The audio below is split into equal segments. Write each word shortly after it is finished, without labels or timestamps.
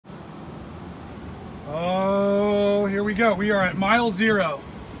Oh, here we go. We are at mile 0.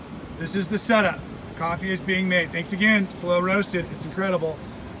 This is the setup. Coffee is being made. Thanks again. Slow roasted. It's incredible.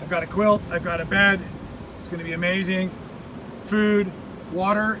 I've got a quilt. I've got a bed. It's going to be amazing. Food,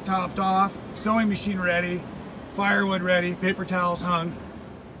 water topped off, sewing machine ready, firewood ready, paper towels hung.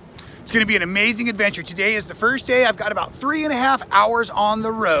 It's going to be an amazing adventure. Today is the first day. I've got about 3.5 hours on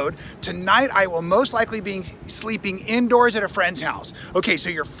the road. Tonight, I will most likely be sleeping indoors at a friend's house. Okay, so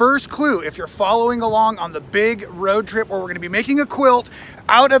your first clue, if you're following along on the big road trip where we're going to be making a quilt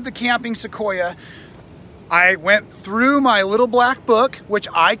out of the camping Sequoia, I went through my little black book, which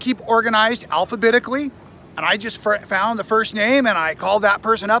I keep organized alphabetically. And I just found the first name and I called that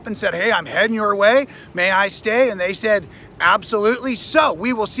person up and said, hey, I'm heading your way. May I stay? And they said, absolutely. So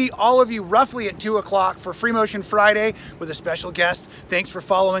we will see all of you roughly at 2 o'clock for Free Motion Friday with a special guest. Thanks for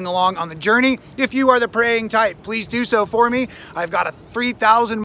following along on the journey. If you are the praying type, please do so for me. I've got a 3,000